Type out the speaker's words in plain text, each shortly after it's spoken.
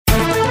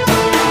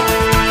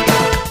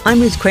I'm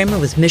Ruth Kramer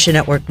with Mission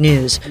Network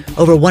News.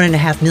 Over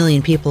 1.5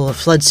 million people have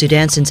fled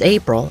Sudan since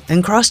April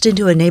and crossed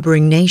into a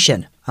neighboring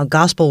nation. A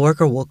gospel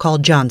worker we'll call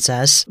John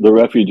says, the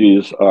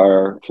refugees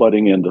are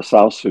flooding into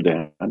South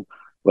Sudan,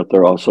 but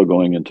they're also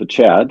going into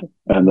Chad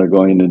and they're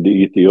going into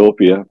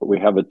Ethiopia. We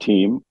have a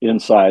team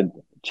inside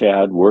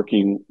Chad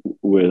working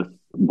with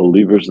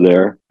believers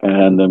there.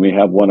 And then we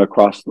have one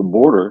across the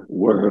border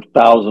where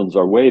thousands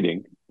are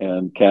waiting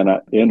and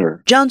cannot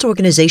enter. John's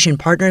organization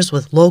partners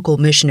with local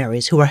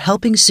missionaries who are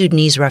helping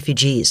Sudanese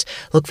refugees.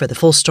 Look for the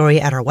full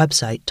story at our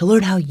website to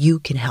learn how you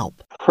can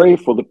help. Pray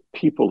for the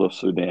people of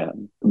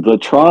Sudan. The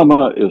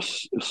trauma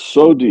is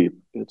so deep.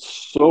 It's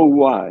so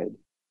wide.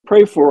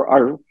 Pray for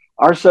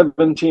our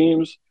 7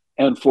 teams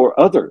and for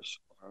others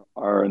who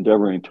are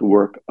endeavoring to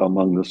work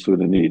among the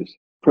Sudanese.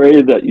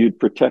 Pray that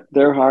you'd protect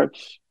their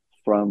hearts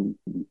from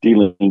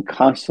dealing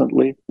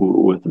constantly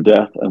with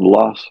death and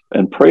loss,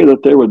 and pray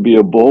that there would be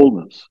a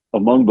boldness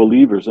among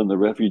believers in the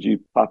refugee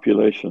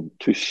population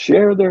to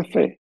share their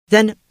faith.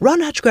 Then Ron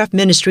Hutchcraft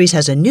Ministries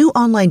has a new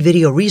online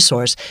video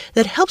resource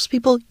that helps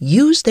people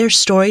use their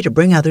story to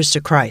bring others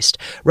to Christ.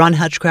 Ron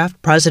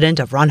Hutchcraft, president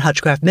of Ron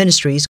Hutchcraft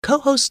Ministries,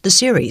 co-hosts the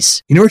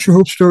series. You know what your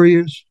hope story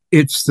is?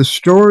 It's the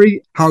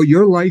story how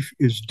your life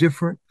is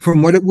different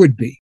from what it would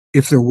be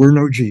if there were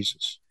no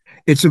Jesus.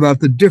 It's about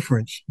the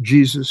difference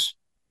Jesus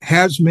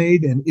has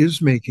made and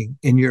is making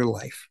in your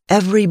life.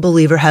 Every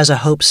believer has a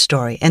hope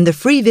story, and the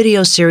free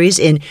video series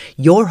in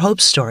Your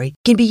Hope Story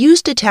can be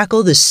used to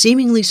tackle the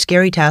seemingly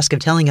scary task of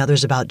telling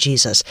others about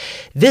Jesus.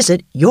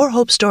 Visit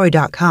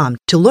yourhopestory.com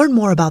to learn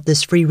more about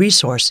this free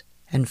resource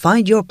and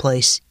find your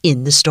place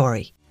in the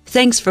story.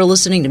 Thanks for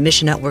listening to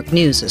Mission Network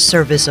News, a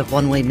service of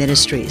One Way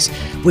Ministries.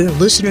 We're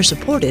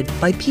listener-supported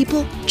by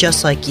people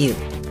just like you.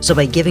 So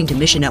by giving to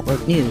Mission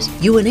Network News,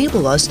 you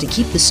enable us to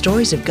keep the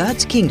stories of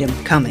God's kingdom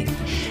coming.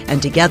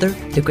 And together,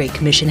 the Great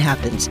Commission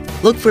happens.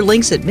 Look for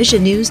links at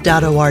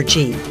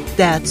missionnews.org.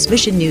 That's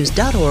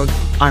missionnews.org.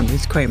 I'm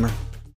Ruth Kramer.